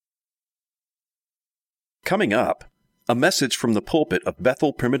Coming up, a message from the pulpit of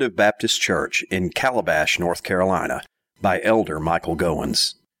Bethel Primitive Baptist Church in Calabash, North Carolina, by Elder Michael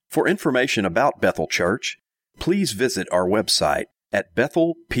Goins. For information about Bethel Church, please visit our website at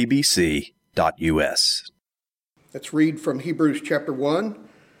bethelpbc.us. Let's read from Hebrews chapter 1,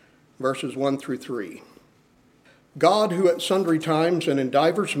 verses 1 through 3. God, who at sundry times and in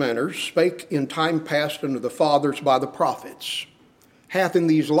divers manners spake in time past unto the fathers by the prophets, hath in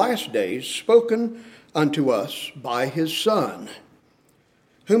these last days spoken unto us by his Son,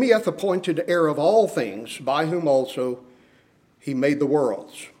 whom he hath appointed heir of all things, by whom also he made the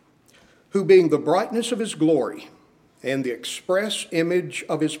worlds, who being the brightness of his glory and the express image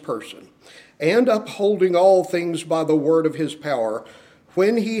of his person, and upholding all things by the word of his power,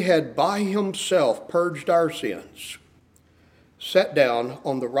 when he had by himself purged our sins, sat down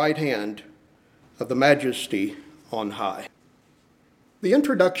on the right hand of the majesty on high. The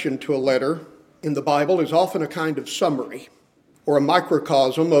introduction to a letter in the Bible is often a kind of summary or a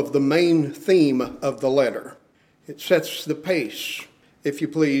microcosm of the main theme of the letter. It sets the pace, if you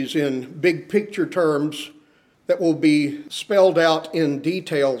please, in big picture terms that will be spelled out in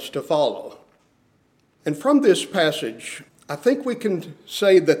details to follow. And from this passage, I think we can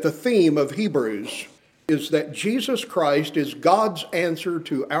say that the theme of Hebrews is that Jesus Christ is God's answer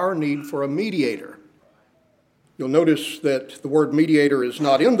to our need for a mediator. You'll notice that the word mediator is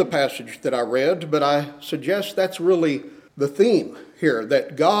not in the passage that I read, but I suggest that's really the theme here,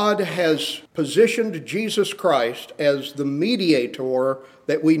 that God has positioned Jesus Christ as the mediator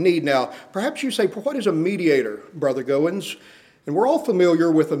that we need. Now, perhaps you say, what is a mediator, Brother Goins? And we're all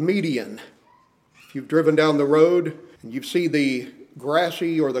familiar with a median. If you've driven down the road and you see the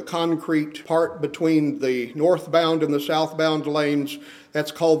grassy or the concrete part between the northbound and the southbound lanes,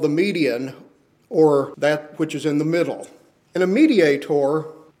 that's called the median, or that which is in the middle. And a mediator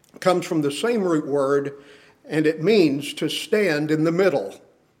comes from the same root word, and it means to stand in the middle,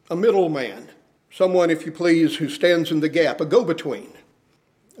 a middleman, someone, if you please, who stands in the gap, a go-between.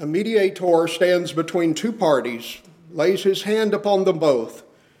 A mediator stands between two parties, lays his hand upon them both,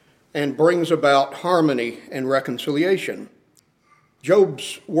 and brings about harmony and reconciliation.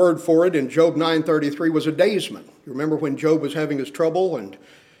 Job's word for it in Job 9:33 was a daysman. You remember when Job was having his trouble and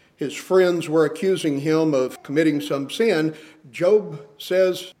his friends were accusing him of committing some sin, Job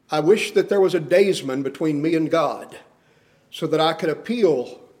says, I wish that there was a daysman between me and God so that I could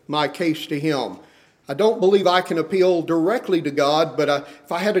appeal my case to him. I don't believe I can appeal directly to God, but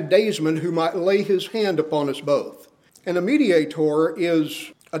if I had a daysman who might lay his hand upon us both. And a mediator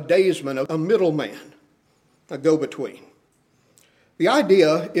is a daysman, a middleman, a go-between. The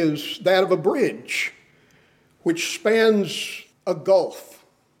idea is that of a bridge which spans a gulf.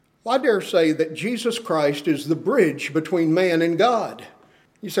 Well, I dare say that Jesus Christ is the bridge between man and God.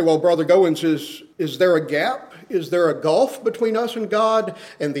 You say, well, Brother Goins, is there a gap? Is there a gulf between us and God?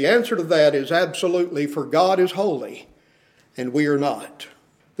 And the answer to that is absolutely, for God is holy, and we are not.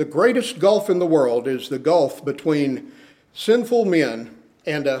 The greatest gulf in the world is the gulf between sinful men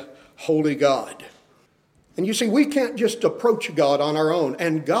and a holy God. And you see, we can't just approach God on our own,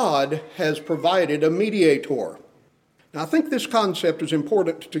 and God has provided a mediator. Now, I think this concept is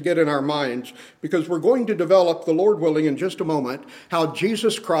important to get in our minds because we're going to develop, the Lord willing, in just a moment, how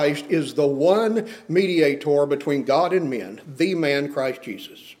Jesus Christ is the one mediator between God and men, the man Christ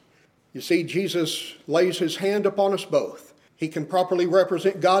Jesus. You see, Jesus lays his hand upon us both. He can properly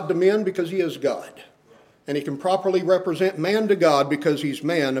represent God to men because he is God. And he can properly represent man to God because he's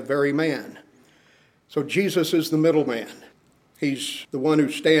man, a very man. So Jesus is the middleman. He's the one who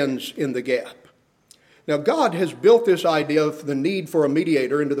stands in the gap. Now, God has built this idea of the need for a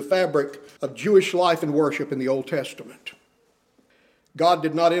mediator into the fabric of Jewish life and worship in the Old Testament. God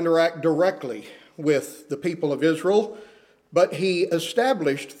did not interact directly with the people of Israel, but he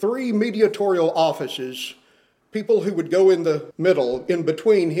established three mediatorial offices, people who would go in the middle, in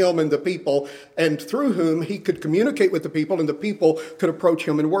between him and the people, and through whom he could communicate with the people, and the people could approach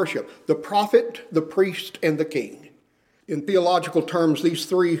him in worship: the prophet, the priest, and the king. In theological terms, these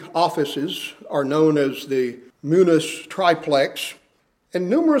three offices are known as the munus triplex, and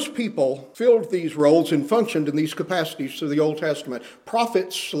numerous people filled these roles and functioned in these capacities through the Old Testament.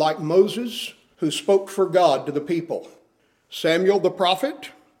 Prophets like Moses, who spoke for God to the people; Samuel the prophet,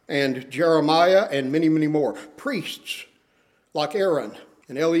 and Jeremiah, and many, many more. Priests like Aaron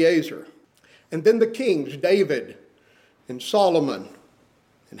and Eleazar. And then the kings, David and Solomon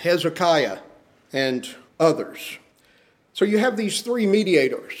and Hezekiah and others. So you have these three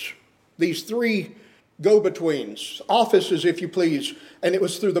mediators, these three go-betweens, offices, if you please. And it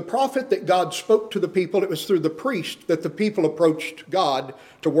was through the prophet that God spoke to the people. It was through the priest that the people approached God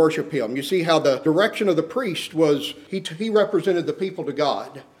to worship him. You see how the direction of the priest was, he represented the people to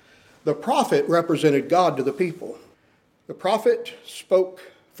God. The prophet represented God to the people. The prophet spoke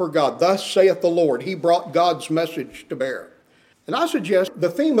for God. Thus saith the Lord. He brought God's message to bear. And I suggest the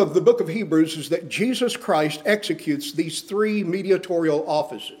theme of the book of Hebrews is that Jesus Christ executes these three mediatorial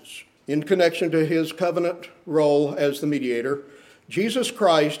offices in connection to his covenant role as the mediator. Jesus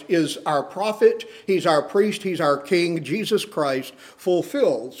Christ is our prophet, he's our priest, he's our king. Jesus Christ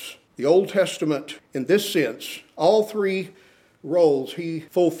fulfills the Old Testament in this sense. All three roles he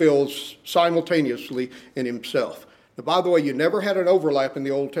fulfills simultaneously in himself. Now, by the way, you never had an overlap in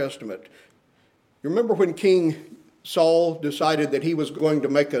the Old Testament. You remember when King Saul decided that he was going to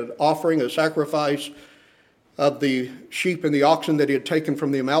make an offering, a sacrifice of the sheep and the oxen that he had taken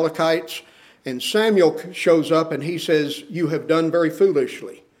from the Amalekites? And Samuel shows up and he says, "You have done very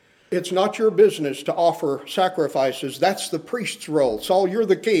foolishly. It's not your business to offer sacrifices. That's the priest's role. Saul, you're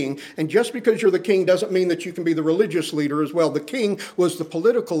the king, and just because you're the king doesn't mean that you can be the religious leader as well." The king was the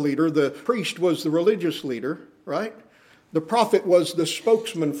political leader. The priest was the religious leader, right? The prophet was the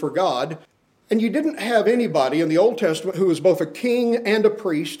spokesman for God. And you didn't have anybody in the Old Testament who was both a king and a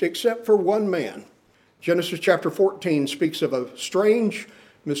priest except for one man. Genesis chapter 14 speaks of a strange,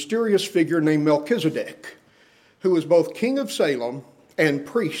 mysterious figure named Melchizedek, who was both king of Salem and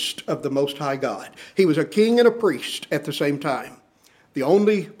priest of the Most High God. He was a king and a priest at the same time, the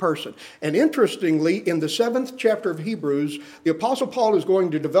only person. And interestingly, in the 7th chapter of Hebrews, the Apostle Paul is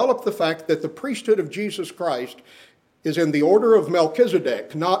going to develop the fact that the priesthood of Jesus Christ is in the order of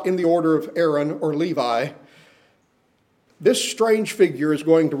Melchizedek, not in the order of Aaron or Levi. This strange figure is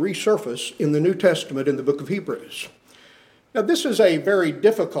going to resurface in the New Testament in the book of Hebrews. Now, this is a very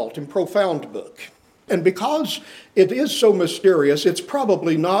difficult and profound book. And because it is so mysterious, it's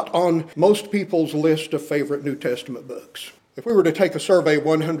probably not on most people's list of favorite New Testament books. If we were to take a survey of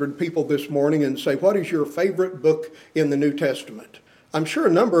 100 people this morning and say, what is your favorite book in the New Testament? I'm sure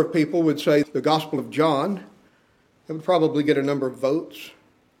a number of people would say the Gospel of John. It would probably get a number of votes.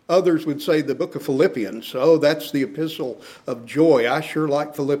 Others would say the book of Philippians. Oh, that's the epistle of joy. I sure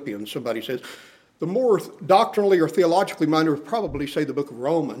like Philippians, somebody says. The more doctrinally or theologically minded would probably say the book of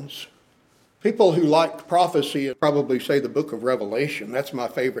Romans. People who like prophecy would probably say the book of Revelation. That's my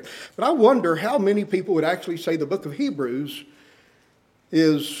favorite. But I wonder how many people would actually say the book of Hebrews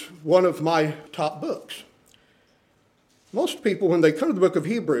is one of my top books. Most people, when they come to the book of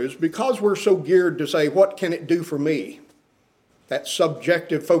Hebrews, because we're so geared to say, what can it do for me? That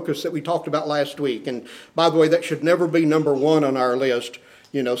subjective focus that we talked about last week. And by the way, that should never be number one on our list.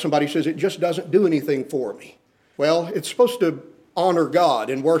 You know, somebody says, it just doesn't do anything for me. Well, it's supposed to honor God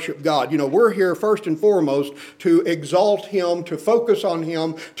and worship God. You know, we're here first and foremost to exalt him, to focus on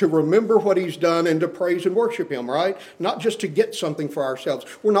him, to remember what he's done, and to praise and worship him, right? Not just to get something for ourselves.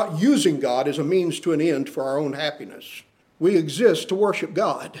 We're not using God as a means to an end for our own happiness. We exist to worship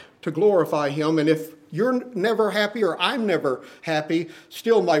God, to glorify him. And if you're never happy or I'm never happy,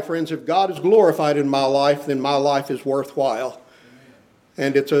 still, my friends, if God is glorified in my life, then my life is worthwhile.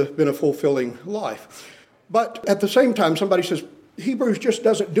 And it's been a fulfilling life. But at the same time, somebody says, Hebrews just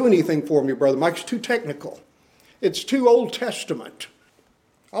doesn't do anything for me, Brother Mike. It's too technical. It's too Old Testament.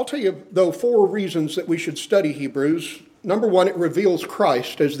 I'll tell you, though, 4 reasons that we should study Hebrews. Number 1, it reveals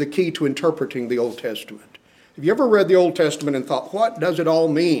Christ as the key to interpreting the Old Testament. Have you ever read the Old Testament and thought, what does it all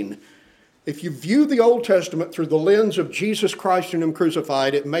mean? If you view the Old Testament through the lens of Jesus Christ and him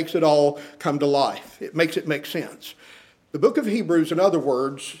crucified, it makes it all come to life. It makes it make sense. The book of Hebrews, in other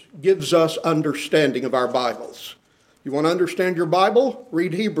words, gives us understanding of our Bibles. You want to understand your Bible?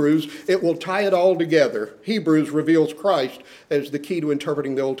 Read Hebrews. It will tie it all together. Hebrews reveals Christ as the key to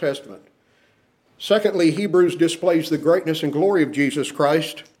interpreting the Old Testament. Secondly, Hebrews displays the greatness and glory of Jesus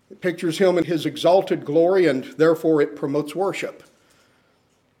Christ. It pictures him in his exalted glory, and therefore it promotes worship.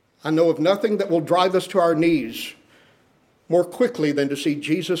 I know of nothing that will drive us to our knees more quickly than to see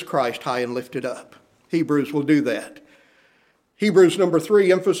Jesus Christ high and lifted up. Hebrews will do that. Hebrews number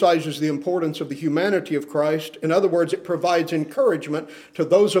 3 emphasizes the importance of the humanity of Christ. In other words, it provides encouragement to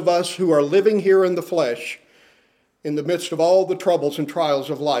those of us who are living here in the flesh in the midst of all the troubles and trials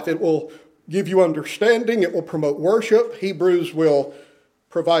of life. It will give you understanding. It will promote worship. Hebrews will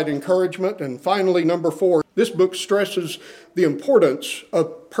provide encouragement. And finally, number 4, this book stresses the importance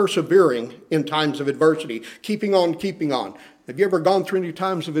of persevering in times of adversity, keeping on, keeping on. Have you ever gone through any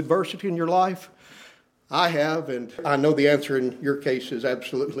times of adversity in your life? I have, and I know the answer in your case is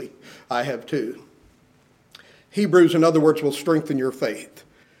absolutely, I have too. Hebrews, in other words, will strengthen your faith.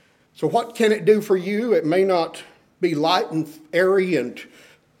 So what can it do for you? It may not be light and airy and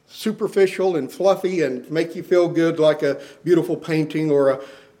superficial and fluffy and make you feel good like a beautiful painting or a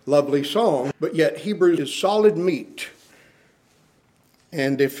lovely song, but yet Hebrews is solid meat.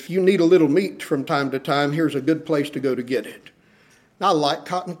 And if you need a little meat from time to time, here's a good place to go to get it. I like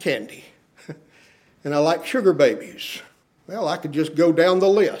cotton candy, and I like sugar babies. Well, I could just go down the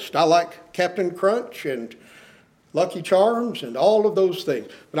list. I like Captain Crunch and Lucky Charms and all of those things.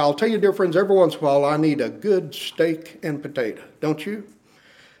 But I'll tell you, dear friends, every once in a while I need a good steak and potato, don't you?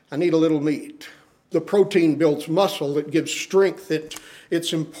 I need a little meat. The protein builds muscle. It gives strength.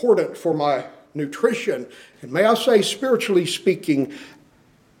 It's important for my nutrition. And may I say, spiritually speaking,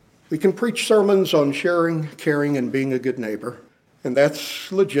 we can preach sermons on sharing, caring, and being a good neighbor. And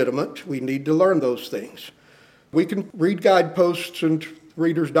that's legitimate. We need to learn those things. We can read guideposts and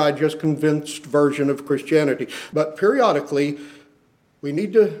Reader's Digest condensed version of Christianity. But periodically, we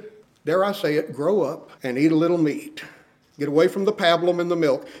need to, dare I say it, grow up and eat a little meat. Get away from the pablum and the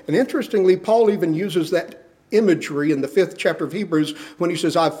milk. And interestingly, Paul even uses that imagery in the 5th chapter of Hebrews when he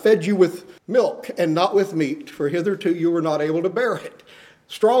says, I've fed you with milk and not with meat, for hitherto you were not able to bear it.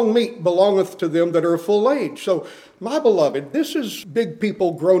 Strong meat belongeth to them that are of full age. So, my beloved, this is big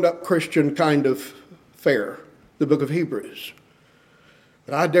people, grown-up Christian kind of fare, the book of Hebrews.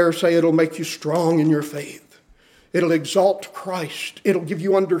 But I dare say it'll make you strong in your faith. It'll exalt Christ. It'll give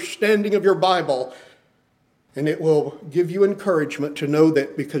you understanding of your Bible. And it will give you encouragement to know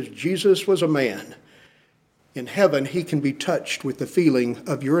that because Jesus was a man, in heaven he can be touched with the feeling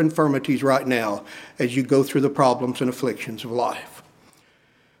of your infirmities right now as you go through the problems and afflictions of life.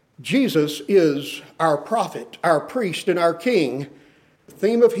 Jesus is our prophet, our priest, and our king. The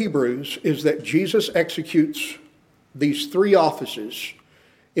theme of Hebrews is that Jesus executes these 3 offices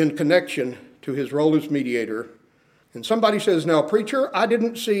in connection to his role as mediator. And somebody says, now, preacher, I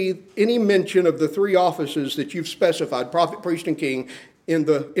didn't see any mention of the 3 offices that you've specified, prophet, priest, and king, in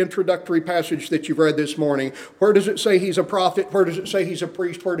the introductory passage that you've read this morning. Where does it say he's a prophet? Where does it say he's a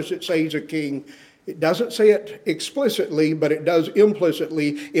priest? Where does it say he's a king? It doesn't say it explicitly, but it does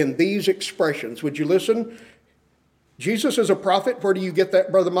implicitly in these expressions. Would you listen? Jesus is a prophet. Where do you get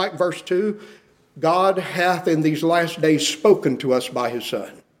that, Brother Mike? Verse 2, God hath in these last days spoken to us by his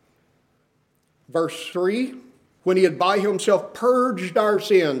Son. Verse 3, when he had by himself purged our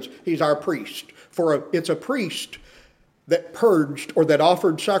sins, he's our priest. It's a priest that purged or that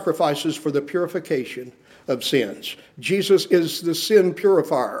offered sacrifices for the purification of sins. Jesus is the sin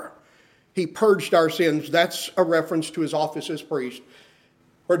purifier. He purged our sins. That's a reference to his office as priest.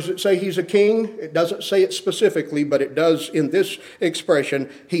 Where does it say he's a king? It doesn't say it specifically, but it does in this expression.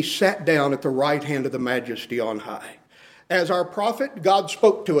 He sat down at the right hand of the Majesty on high. As our prophet, God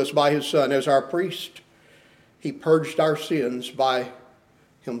spoke to us by his Son. As our priest, he purged our sins by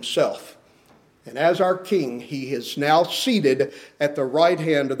himself. And as our king, he is now seated at the right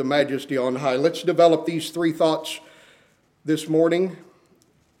hand of the Majesty on high. Let's develop these 3 thoughts this morning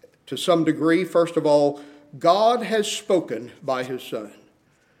to some degree. First of all, God has spoken by his Son.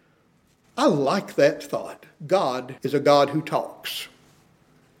 I like that thought. God is a God who talks.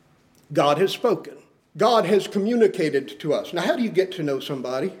 God has spoken. God has communicated to us. Now, how do you get to know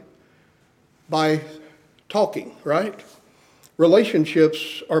somebody? By talking, right?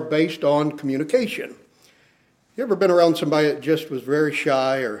 Relationships are based on communication. You ever been around somebody that just was very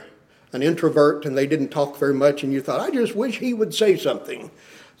shy or an introvert and they didn't talk very much and you thought, I just wish he would say something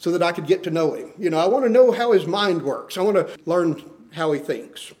so that I could get to know him. I want to know how his mind works. I want to learn how he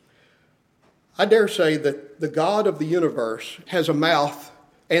thinks. I dare say that the God of the universe has a mouth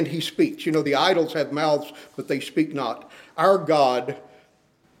and he speaks. The idols have mouths, but they speak not. Our God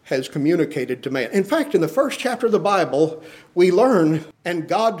has communicated to man. In fact, in the first chapter of the Bible, we learn, and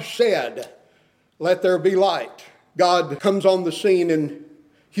God said, let there be light. God comes on the scene in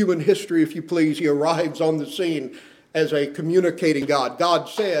human history, if you please. He arrives on the scene as a communicating God. God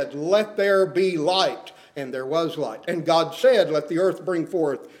said, let there be light, and there was light. And God said, let the earth bring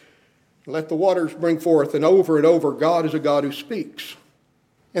forth, let the waters bring forth. And over, God is a God who speaks.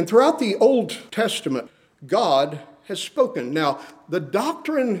 And throughout the Old Testament, God has spoken. Now, the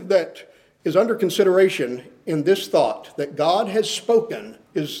doctrine that is under consideration in this thought, that God has spoken,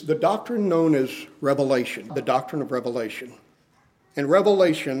 is the doctrine known as revelation, the doctrine of revelation. And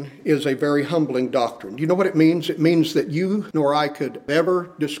revelation is a very humbling doctrine. Do you know what it means? It means that you nor I could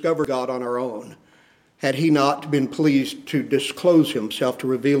ever discover God on our own had he not been pleased to disclose himself, to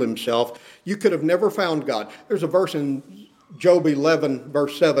reveal himself. You could have never found God. There's a verse in Job 11,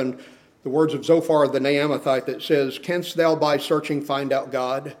 verse 7, the words of Zophar the Naamathite that says, canst thou by searching find out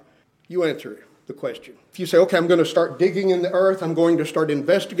God? You answer. the question. If you say, okay, I'm going to start digging in the earth, I'm going to start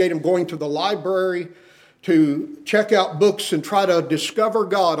investigating, I'm going to the library to check out books and try to discover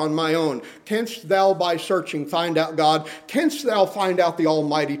God on my own. Canst thou by searching find out God? Canst thou find out the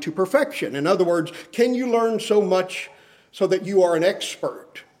Almighty to perfection? In other words, can you learn so much so that you are an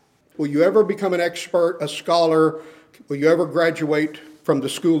expert? Will you ever become an expert, a scholar? Will you ever graduate from the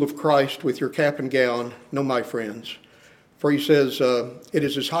school of Christ with your cap and gown? No, my friends. For he says, it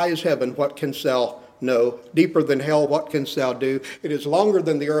is as high as heaven, what canst thou know? Deeper than hell, what canst thou do? It is longer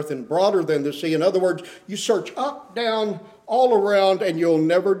than the earth and broader than the sea. In other words, you search up, down, all around, and you'll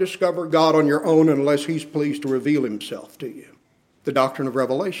never discover God on your own unless he's pleased to reveal himself to you. The doctrine of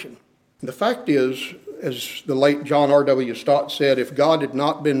revelation. And the fact is, as the late John R.W. Stott said, if God had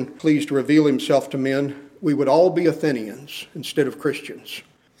not been pleased to reveal himself to men, we would all be Athenians instead of Christians.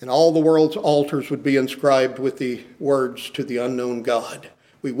 And all the world's altars would be inscribed with the words, to the unknown God.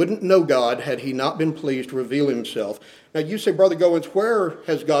 We wouldn't know God had he not been pleased to reveal himself. Now you say, Brother Goins, where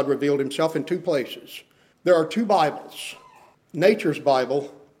has God revealed himself? In two places. There are two Bibles, Nature's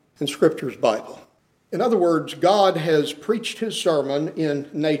Bible and Scripture's Bible. In other words, God has preached his sermon in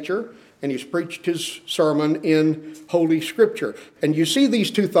nature, and he's preached his sermon in Holy Scripture. And you see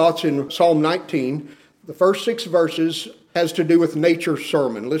these two thoughts in Psalm 19. The first 6 verses has to do with nature's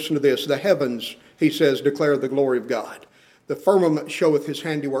sermon. Listen to this. The heavens, he says, declare the glory of God. The firmament showeth his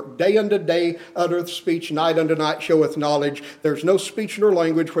handiwork. Day unto day uttereth speech. Night unto night showeth knowledge. There's no speech nor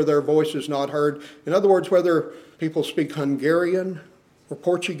language where their voice is not heard. In other words, whether people speak Hungarian or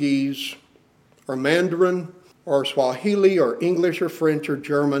Portuguese or Mandarin or Swahili or English or French or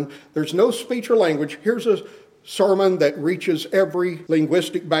German, there's no speech or language. Here's a sermon that reaches every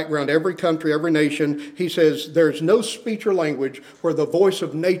linguistic background, every country, every nation. He says there's no speech or language where the voice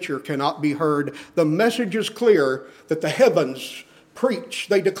of nature cannot be heard. The message is clear that the heavens preach,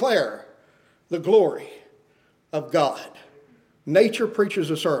 they declare the glory of God. Nature preaches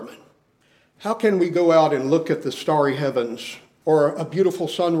a sermon. How can we go out and look at the starry heavens or a beautiful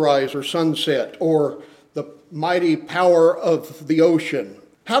sunrise or sunset or the mighty power of the ocean?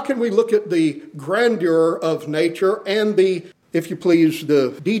 How can we look at the grandeur of nature and the, if you please,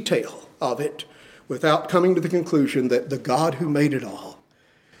 the detail of it without coming to the conclusion that the God who made it all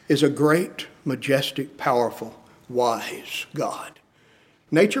is a great, majestic, powerful, wise God?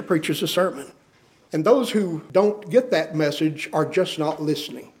 Nature preaches a sermon. And those who don't get that message are just not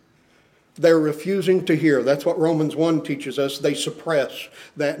listening. They're refusing to hear. That's what Romans 1 teaches us. They suppress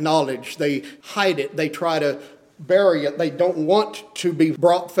that knowledge. They hide it. They try to bury it. They don't want to be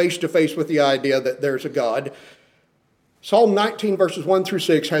brought face to face with the idea that there's a God. Psalm 19 verses 1 through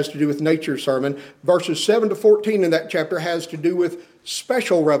 6 has to do with nature's sermon. Verses 7 to 14 in that chapter has to do with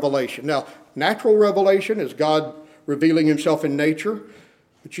special revelation. Now, natural revelation is God revealing himself in nature.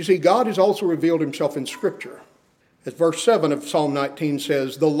 But you see, God has also revealed himself in Scripture. As verse 7 of Psalm 19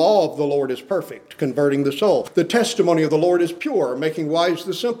 says, the law of the Lord is perfect, converting the soul. The testimony of the Lord is pure, making wise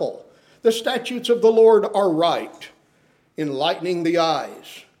the simple. The statutes of the Lord are right, enlightening the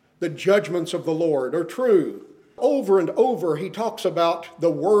eyes. The judgments of the Lord are true. Over and over, he talks about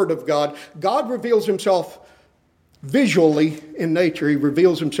the Word of God. God reveals himself visually in nature. He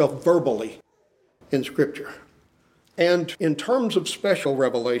reveals himself verbally in Scripture. And in terms of special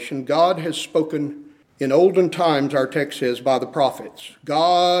revelation, God has spoken in olden times, our text says, by the prophets.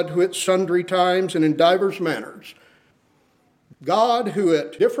 God who at sundry times and in divers manners. God who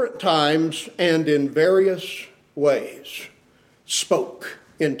at different times and in various ways spoke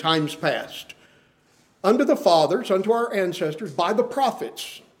in times past unto the fathers, unto our ancestors, by the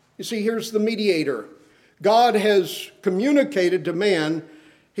prophets. You see, here's the mediator. God has communicated to man,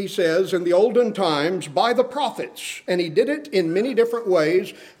 he says, in the olden times by the prophets. And he did it in many different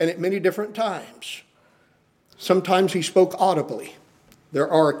ways and at many different times. Sometimes he spoke audibly. There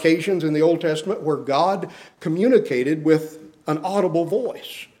are occasions in the Old Testament where God communicated with an audible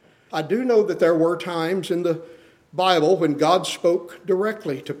voice. I do know that there were times in the Bible when God spoke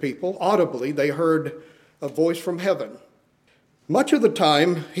directly to people, audibly. They heard a voice from heaven. Much of the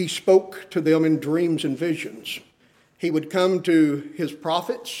time, he spoke to them in dreams and visions. He would come to his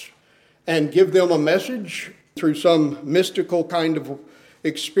prophets and give them a message through some mystical kind of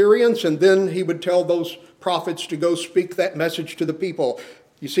experience, and then he would tell those prophets to go speak that message to the people.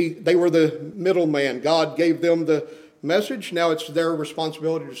 You see, they were the middleman. God gave them the message. Now it's their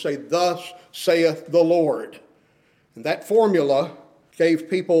responsibility to say, thus saith the Lord. And that formula gave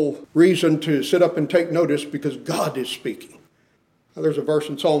people reason to sit up and take notice because God is speaking. Now, there's a verse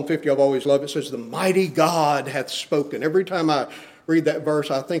in Psalm 50 I've always loved. It says, the mighty God hath spoken. Every time I read that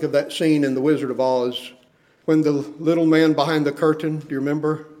verse, I think of that scene in The Wizard of Oz when the little man behind the curtain, do you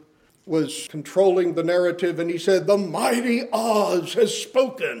remember? was controlling the narrative, and he said, "The mighty Oz has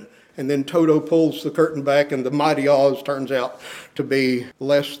spoken." And then Toto pulls the curtain back, and the mighty Oz turns out to be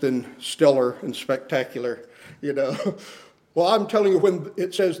less than stellar and spectacular, Well, I'm telling you, when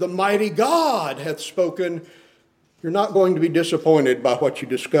it says the mighty God hath spoken, you're not going to be disappointed by what you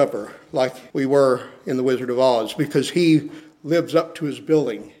discover, like we were in The Wizard of Oz, because he lives up to his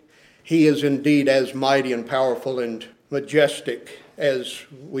billing. He is indeed as mighty and powerful and majestic as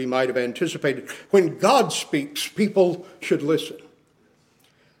we might have anticipated. When God speaks, people should listen.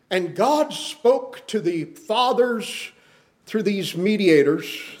 And God spoke to the fathers through these mediators,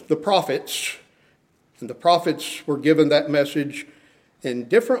 the prophets, and the prophets were given that message in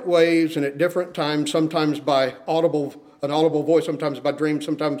different ways and at different times, sometimes by an audible voice, sometimes by dreams,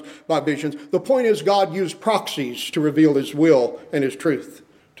 sometimes by visions. The point is, God used proxies to reveal his will and his truth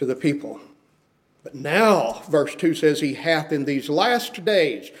to the people. But now, verse 2 says, he hath in these last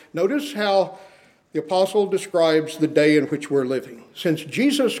days. Notice how the apostle describes the day in which we're living. Since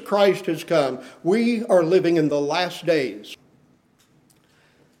Jesus Christ has come, we are living in the last days.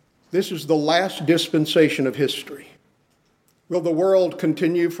 This is the last dispensation of history. Will the world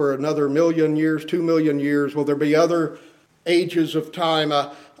continue for another 1,000,000 years, 2,000,000 years? Will there be other ages of time?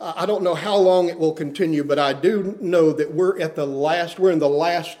 I don't know how long it will continue, but I do know that we're in the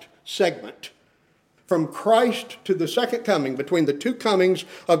last segment. From Christ to the second coming, between the two comings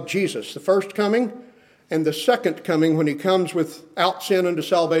of Jesus, the first coming and the second coming when he comes without sin unto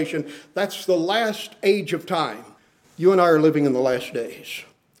salvation, that's the last age of time. You and I are living in the last days.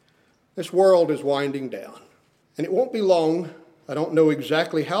 This world is winding down, and it won't be long. I don't know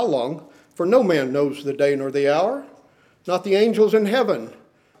exactly how long, for no man knows the day nor the hour, not the angels in heaven.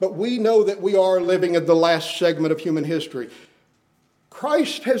 But we know that we are living in the last segment of human history.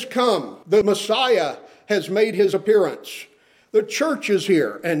 Christ has come. The Messiah has made his appearance. The church is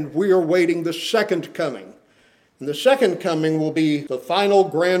here, and we are waiting the second coming. And the second coming will be the final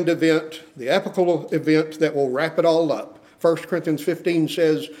grand event, the epochal event that will wrap it all up. 1 Corinthians 15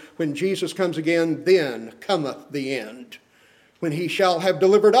 says, when Jesus comes again, then cometh the end, when he shall have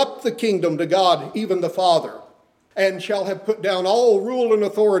delivered up the kingdom to God, even the Father, and shall have put down all rule and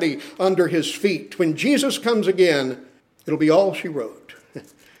authority under his feet. When Jesus comes again, it'll be all she wrote.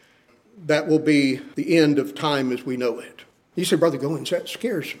 That will be the end of time as we know it. You say, Brother Goins, that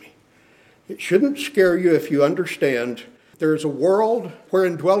scares me. It shouldn't scare you if you understand there is a world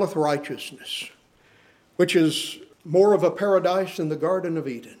wherein dwelleth righteousness, which is more of a paradise than the Garden of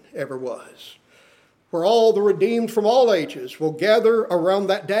Eden ever was, where all the redeemed from all ages will gather around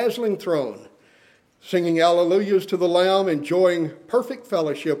that dazzling throne, singing hallelujahs to the Lamb, enjoying perfect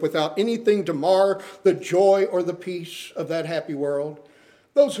fellowship without anything to mar the joy or the peace of that happy world.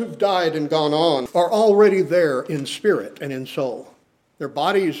 Those who've died and gone on are already there in spirit and in soul. Their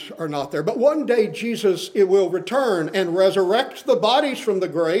bodies are not there. But one day Jesus will return and resurrect the bodies from the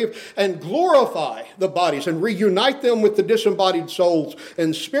grave and glorify the bodies and reunite them with the disembodied souls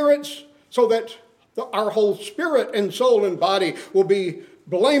and spirits so that our whole spirit and soul and body will be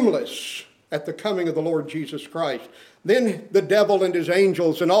blameless at the coming of the Lord Jesus Christ. Then the devil and his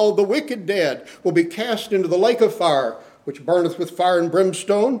angels and all the wicked dead will be cast into the lake of fire, which burneth with fire and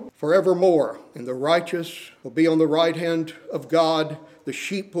brimstone forevermore. And the righteous will be on the right hand of God. The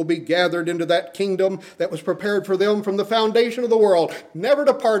sheep will be gathered into that kingdom that was prepared for them from the foundation of the world, never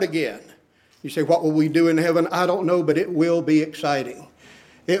to part again. You say, what will we do in heaven? I don't know, but it will be exciting.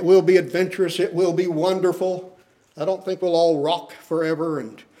 It will be adventurous. It will be wonderful. I don't think we'll all rock forever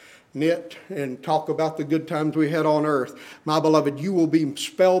and knit and talk about the good times we had on earth. My beloved, you will be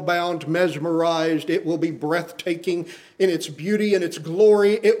spellbound, mesmerized. It will be breathtaking in its beauty and its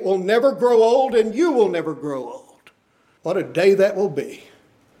glory. It will never grow old, and you will never grow old. What a day that will be.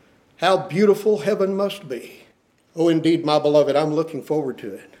 How beautiful heaven must be. Oh, indeed, my beloved, I'm looking forward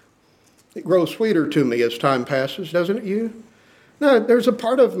to it. It grows sweeter to me as time passes, doesn't it you? Now, there's a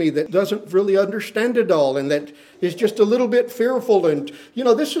part of me that doesn't really understand it all and that is just a little bit fearful. And,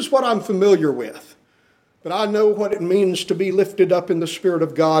 this is what I'm familiar with. But I know what it means to be lifted up in the Spirit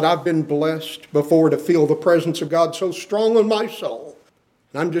of God. I've been blessed before to feel the presence of God so strong on my soul.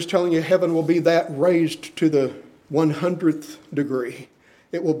 And I'm just telling you, heaven will be that raised to the 100th degree.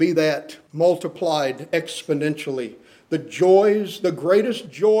 It will be that multiplied exponentially. The joys, the greatest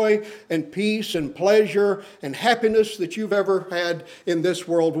joy and peace and pleasure and happiness that you've ever had in this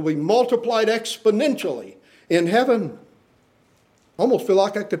world will be multiplied exponentially in heaven. I almost feel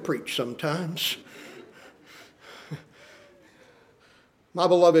like I could preach sometimes. My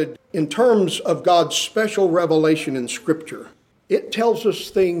beloved, in terms of God's special revelation in Scripture, it tells us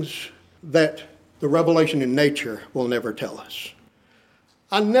things that the revelation in nature will never tell us.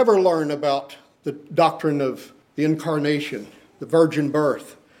 I never learn about the doctrine of the incarnation, the virgin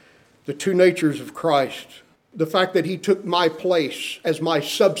birth, the two natures of Christ, the fact that he took my place as my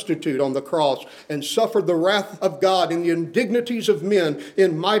substitute on the cross and suffered the wrath of God and the indignities of men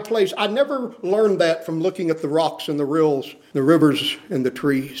in my place. I never learned that from looking at the rocks and the rills, the rivers and the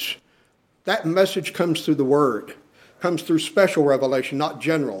trees. That message comes through the Word, comes through special revelation, not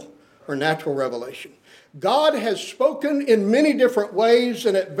general or natural revelation. God has spoken in many different ways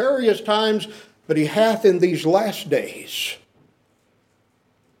and at various times, but he hath in these last days,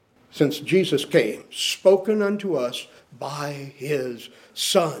 since Jesus came, spoken unto us by his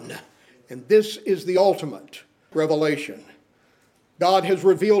Son. And this is the ultimate revelation. God has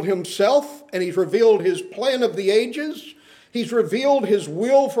revealed himself, and he's revealed his plan of the ages. He's revealed his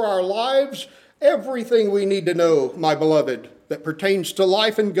will for our lives. Everything we need to know, my beloved, that pertains to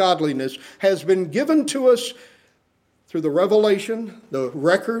life and godliness has been given to us through the revelation, the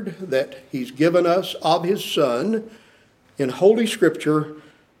record that he's given us of his Son in Holy Scripture.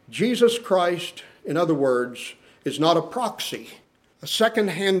 Jesus Christ, in other words, is not a proxy, a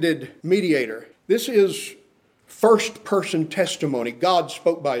second-handed mediator. This is first-person testimony. God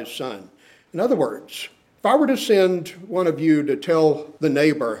spoke by his Son. In other words, if I were to send one of you to tell the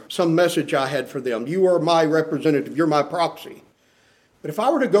neighbor some message I had for them, you are my representative, you're my proxy. But if I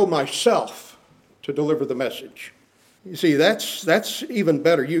were to go myself to deliver the message, you see, that's even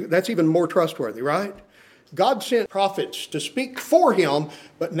better. That's even more trustworthy, right? God sent prophets to speak for him,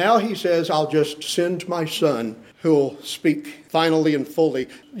 but now he says, I'll just send my Son who'll speak finally and fully.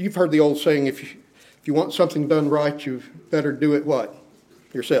 You've heard the old saying, if you want something done right, you better do it what?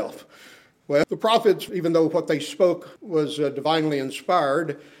 Yourself. Well, the prophets, even though what they spoke was divinely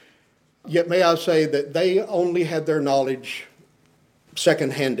inspired, yet may I say that they only had their knowledge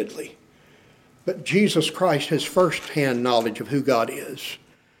second-handedly. But Jesus Christ has first-hand knowledge of who God is,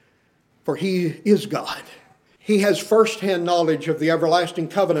 for he is God. He has first-hand knowledge of the everlasting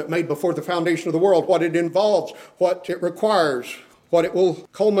covenant made before the foundation of the world, what it involves, what it requires, what it will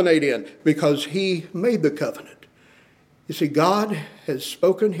culminate in, because he made the covenant. You see, God has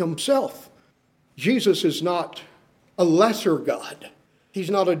spoken himself. Jesus is not a lesser God. He's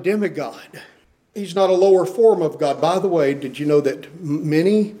not a demigod. He's not a lower form of God. By the way, did you know that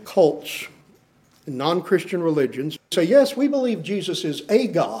many cults and non-Christian religions say, yes, we believe Jesus is a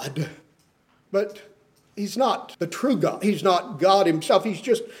God, but he's not the true God. He's not God himself. He's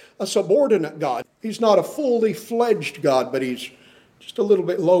just a subordinate God. He's not a fully fledged God, but he's just a little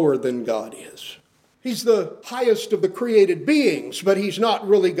bit lower than God is. He's the highest of the created beings, but he's not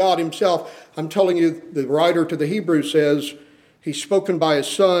really God himself. I'm telling you, the writer to the Hebrews says, he's spoken by his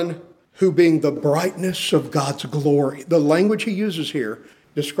Son, who being the brightness of God's glory. The language he uses here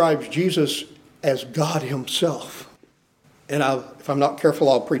describes Jesus as God himself. And if I'm not careful,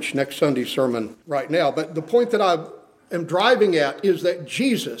 I'll preach next Sunday's sermon right now. But the point that I am driving at is that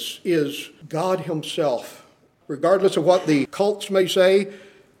Jesus is God himself, regardless of what the cults may say.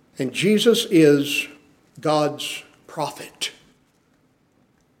 And Jesus is God's prophet.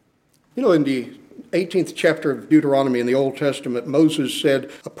 You know, in the 18th chapter of Deuteronomy in the Old Testament, Moses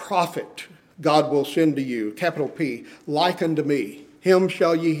said, a prophet God will send to you, capital P, like unto me. Him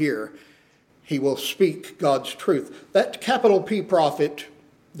shall ye hear. He will speak God's truth. That capital P prophet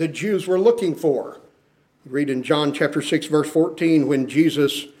the Jews were looking for. You read in John chapter 6, verse 14, when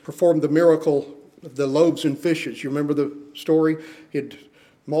Jesus performed the miracle of the loaves and fishes. You remember the story? He had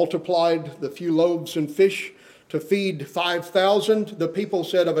multiplied the few loaves and fish to feed 5,000. The people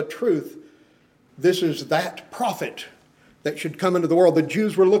said, of a truth, this is that prophet that should come into the world. The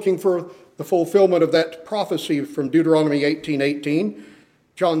Jews were looking for the fulfillment of that prophecy from Deuteronomy 18:18.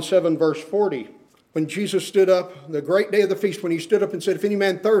 John 7, verse 40. When Jesus stood up, the great day of the feast, when he stood up and said, if any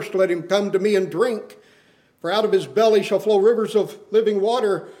man thirst, let him come to me and drink. For out of his belly shall flow rivers of living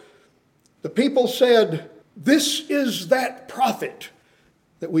water. The people said, this is that prophet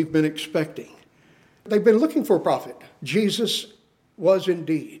that we've been expecting. They've been looking for a prophet. Jesus was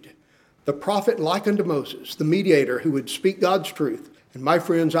indeed the prophet like unto Moses, the mediator who would speak God's truth. And my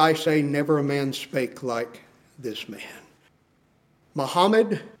friends, I say, never a man spake like this man.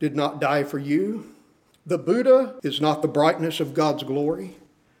 Muhammad did not die for you. The Buddha is not the brightness of God's glory.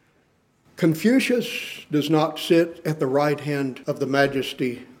 Confucius does not sit at the right hand of the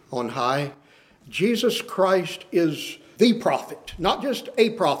majesty on high. Jesus Christ is the prophet, not just a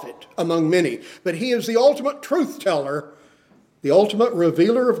prophet among many, but he is the ultimate truth teller, the ultimate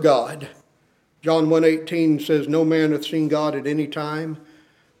revealer of God. John 1:18 says, no man hath seen God at any time,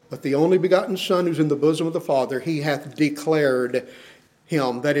 but the only begotten Son who's in the bosom of the Father, he hath declared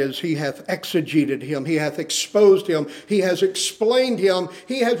him. That is, he hath exegeted him. He hath exposed him. He has explained him.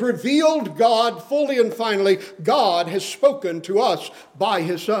 He has revealed God fully and finally. God has spoken to us by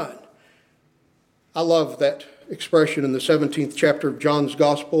his Son. I love that expression in the 17th chapter of John's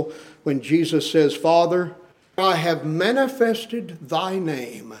Gospel when Jesus says, Father, I have manifested thy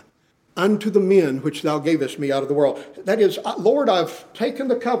name unto the men which thou gavest me out of the world. That is, Lord, I've taken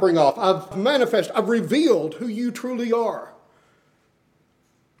the covering off. I've revealed who you truly are.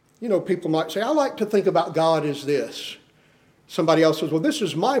 You know, people might say, I like to think about God as this. Somebody else says, well, this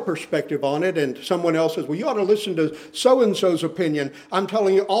is my perspective on it. And someone else says, well, you ought to listen to so-and-so's opinion. I'm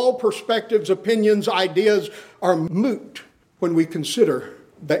telling you, all perspectives, opinions, ideas are moot when we consider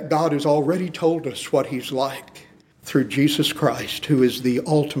that God has already told us what he's like through Jesus Christ, who is the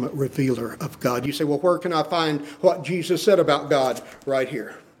ultimate revealer of God. You say, well, where can I find what Jesus said about God? Right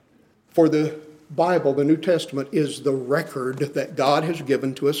here. For the Bible, the New Testament, is the record that God has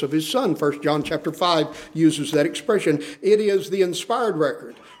given to us of his Son. 1 John chapter 5 uses that expression. It is the inspired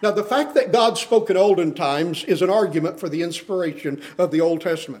record. Now, the fact that God spoke in olden times is an argument for the inspiration of the Old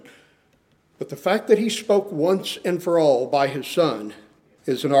Testament. But the fact that he spoke once and for all by his Son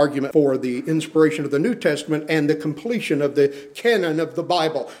is an argument for the inspiration of the New Testament and the completion of the canon of the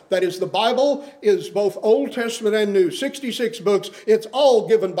Bible. That is, the Bible is both Old Testament and New, 66 books. It's all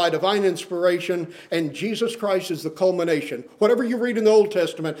given by divine inspiration, and Jesus Christ is the culmination. Whatever you read in the Old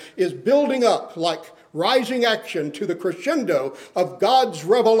Testament is building up like rising action to the crescendo of God's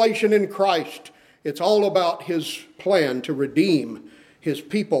revelation in Christ. It's all about his plan to redeem his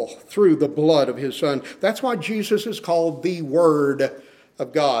people through the blood of his Son. That's why Jesus is called the Word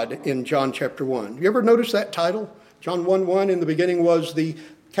of God in John chapter 1. You ever notice that title? John 1:1, in the beginning was the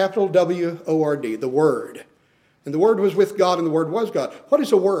capital W-O-R-D, the Word. And the Word was with God, and the Word was God. What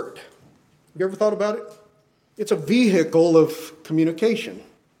is a word? Have you ever thought about it? It's a vehicle of communication.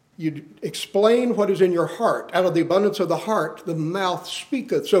 You explain what is in your heart. Out of the abundance of the heart, the mouth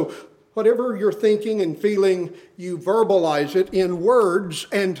speaketh. So whatever you're thinking and feeling, you verbalize it in words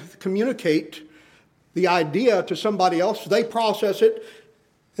and communicate the idea to somebody else. They process it,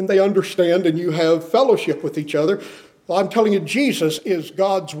 and they understand, and you have fellowship with each other. Well, I'm telling you, Jesus is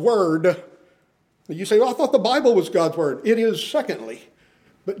God's Word. You say, well, I thought the Bible was God's Word. It is secondly.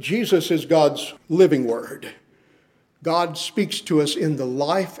 But Jesus is God's living Word. God speaks to us in the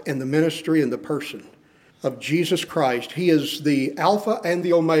life and the ministry and the person of Jesus Christ. He is the Alpha and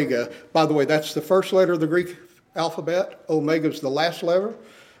the Omega. By the way, that's the first letter of the Greek alphabet. Omega is the last letter.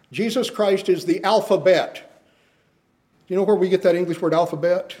 Jesus Christ is the alphabet. You know where we get that English word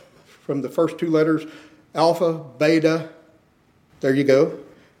alphabet? From the first two letters, alpha, beta, there you go,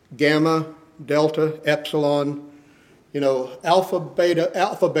 gamma, delta, epsilon, alpha, beta,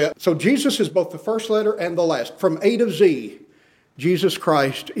 alphabet. So Jesus is both the first letter and the last. From A to Z, Jesus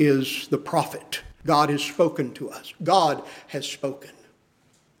Christ is the prophet. God has spoken to us. God has spoken.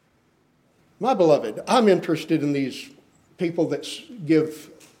 My beloved, I'm interested in these people that give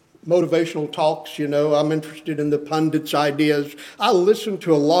motivational talks, I'm interested in the pundits' ideas. I listen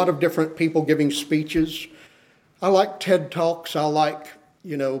to a lot of different people giving speeches. I like TED Talks. I like,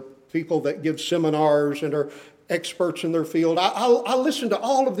 people that give seminars and are experts in their field. I listen to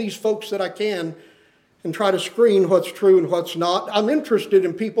all of these folks that I can and try to screen what's true and what's not. I'm interested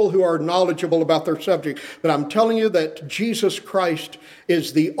in people who are knowledgeable about their subject, but I'm telling you that Jesus Christ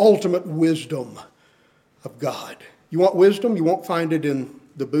is the ultimate wisdom of God. You want wisdom? You won't find it in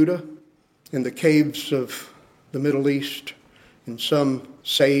the Buddha, in the caves of the Middle East, in some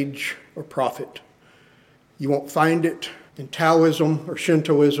sage or prophet. You won't find it in Taoism or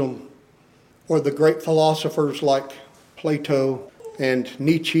Shintoism or the great philosophers like Plato and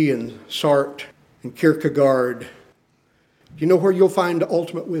Nietzsche and Sartre and Kierkegaard. You know where you'll find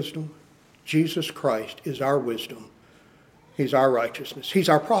ultimate wisdom? Jesus Christ is our wisdom. He's our righteousness. He's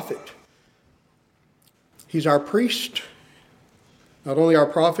our prophet. He's our priest. Not only our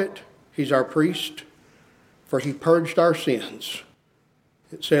prophet, he's our priest, for he purged our sins.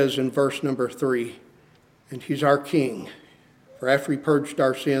 It says in verse number 3, and he's our king. For after he purged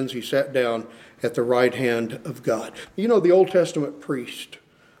our sins, he sat down at the right hand of God. The Old Testament priest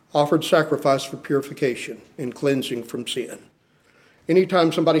offered sacrifice for purification and cleansing from sin.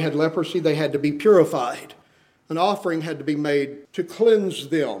 Anytime somebody had leprosy, they had to be purified. An offering had to be made to cleanse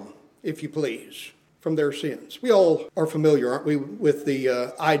them, if you please, from their sins. We all are familiar, aren't we, with the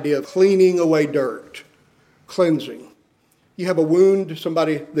idea of cleaning away dirt, cleansing. You have a wound,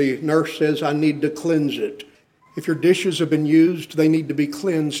 the nurse says, I need to cleanse it. If your dishes have been used, they need to be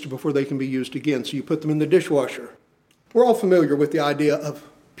cleansed before they can be used again, so you put them in the dishwasher. We're all familiar with the idea of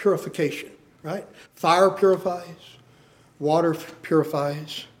purification, right? Fire purifies, Water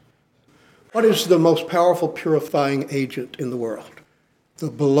purifies. What is the most powerful purifying agent in the world?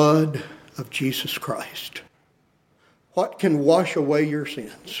 The blood of Jesus Christ. What can wash away your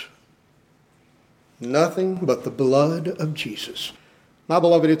sins? Nothing but the blood of Jesus. My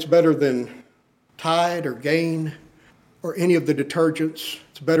beloved, it's better than Tide or Gain or any of the detergents.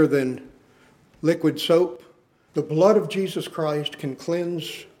 It's better than liquid soap. The blood of Jesus Christ can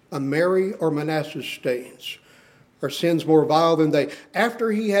cleanse a Mary or Manasseh's stains. Our sins more vile than they.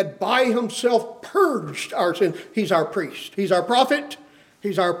 After he had by himself purged our sins, he's our priest. He's our prophet.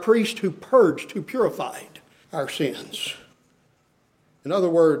 He's our priest who purged, who purified our sins. In other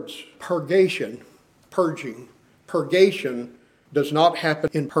words, purgation does not happen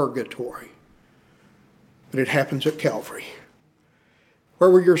in purgatory, but it happens at Calvary.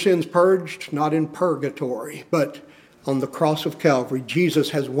 Where were your sins purged? Not in purgatory, but on the cross of Calvary. Jesus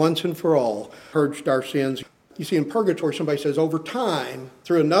has once and for all purged our sins. You see, in purgatory, somebody says, over time,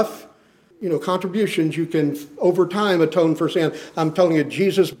 through enough contributions, you can over time atone for sin. I'm telling you,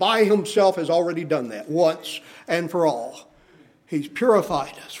 Jesus by himself has already done that once and for all. He's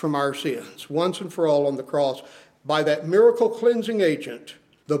purified us from our sins once and for all on the cross by that miracle cleansing agent,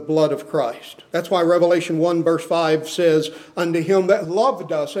 the blood of Christ. That's why Revelation 1 verse 5 says, unto him that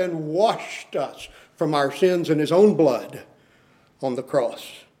loved us and washed us from our sins in his own blood on the cross.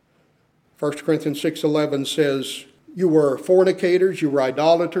 1 Corinthians 6:11 says, you were fornicators, you were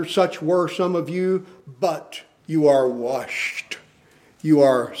idolaters, such were some of you, but you are washed. You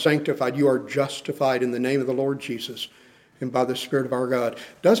are sanctified, you are justified in the name of the Lord Jesus and by the Spirit of our God.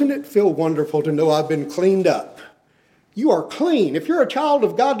 Doesn't it feel wonderful to know I've been cleaned up? You are clean. If you're a child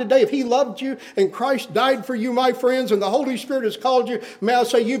of God today, if he loved you and Christ died for you, my friends, and the Holy Spirit has called you, may I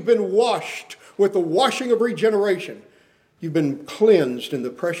say you've been washed with the washing of regeneration. You've been cleansed in the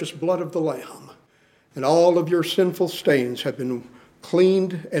precious blood of the Lamb. And all of your sinful stains have been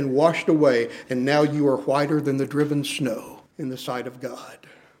cleaned and washed away. And now you are whiter than the driven snow in the sight of God.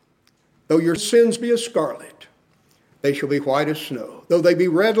 Though your sins be as scarlet, they shall be white as snow. Though they be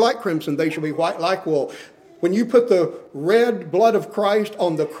red like crimson, they shall be white like wool. When you put the red blood of Christ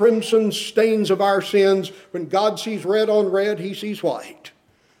on the crimson stains of our sins, when God sees red on red, he sees white.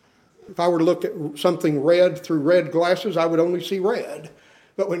 If I were to look at something red through red glasses, I would only see red.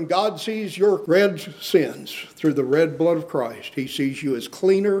 But when God sees your red sins through the red blood of Christ, he sees you as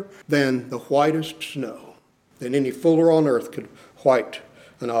cleaner than the whitest snow, than any fuller on earth could white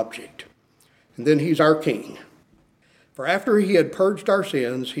an object. And then he's our king. For after he had purged our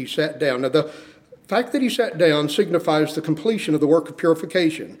sins, he sat down. Now the fact that he sat down signifies the completion of the work of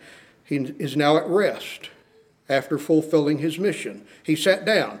purification. He is now at rest. After fulfilling his mission, he sat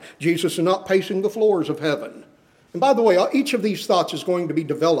down. Jesus is not pacing the floors of heaven. And by the way, each of these thoughts is going to be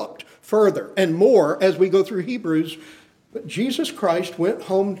developed further and more as we go through Hebrews. But Jesus Christ went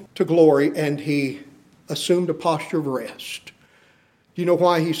home to glory and he assumed a posture of rest. Do you know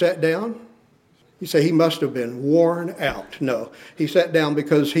why he sat down? You say he must have been worn out. No, he sat down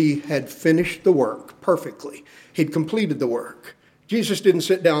because he had finished the work perfectly. He'd completed the work. Jesus didn't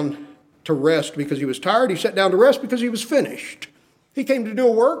sit down to rest because he was tired. He sat down to rest because he was finished. He came to do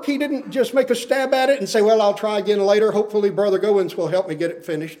a work. He didn't just make a stab at it and say, well, I'll try again later. Hopefully Brother Goins will help me get it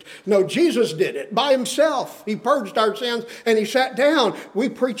finished. No, Jesus did it by himself. He purged our sins and he sat down. We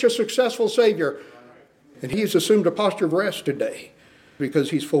preach a successful Savior. And he's assumed a posture of rest today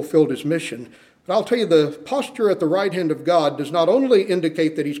because he's fulfilled his mission. But I'll tell you, the posture at the right hand of God does not only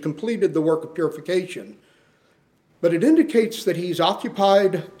indicate that he's completed the work of purification, but it indicates that he's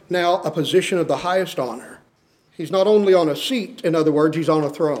occupied now a position of the highest honor. He's not only on a seat, in other words, he's on a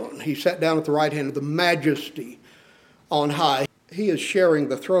throne. He sat down at the right hand of the majesty on high. He is sharing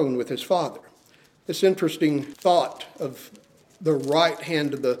the throne with his Father. This interesting thought of the right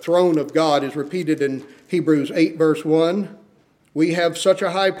hand of the throne of God is repeated in Hebrews 8 verse 1. We have such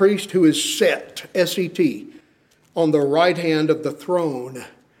a high priest who is set, S-E-T, on the right hand of the throne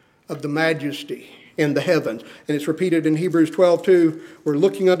of the majesty in the heavens. And it's repeated in Hebrews 12:2. We're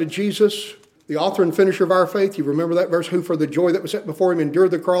looking unto Jesus, the author and finisher of our faith. You remember that verse? Who for the joy that was set before him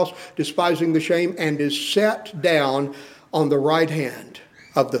endured the cross, despising the shame, and is set down on the right hand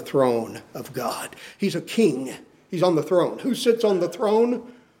of the throne of God. He's a king. He's on the throne. Who sits on the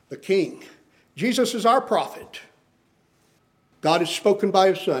throne? The king. Jesus is our prophet. God has spoken by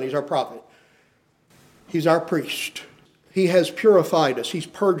his Son. He's our prophet. He's our priest. He has purified us. He's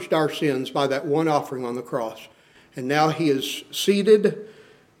purged our sins by that one offering on the cross. And now he is seated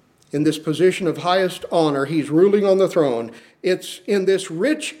in this position of highest honor. He's ruling on the throne. It's in this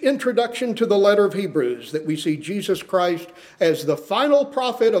rich introduction to the letter of Hebrews that we see Jesus Christ as the final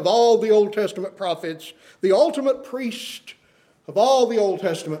prophet of all the Old Testament prophets, the ultimate priest of all the Old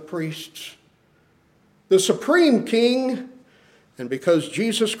Testament priests, the supreme king. And because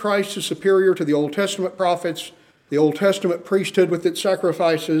Jesus Christ is superior to the Old Testament prophets, the Old Testament priesthood with its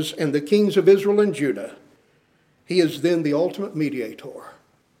sacrifices, and the kings of Israel and Judah, he is then the ultimate mediator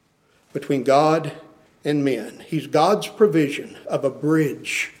between God and men. He's God's provision of a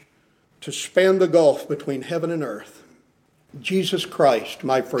bridge to span the gulf between heaven and earth. Jesus Christ,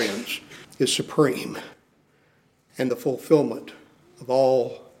 my friends, is supreme and the fulfillment of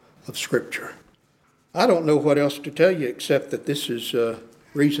all of Scripture. I don't know what else to tell you except that this is a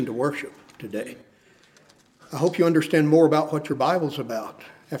reason to worship today. I hope you understand more about what your Bible's about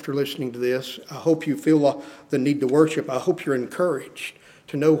after listening to this. I hope you feel the need to worship. I hope you're encouraged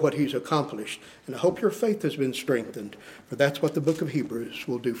to know what he's accomplished. And I hope your faith has been strengthened, for that's what the book of Hebrews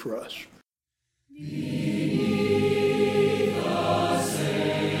will do for us.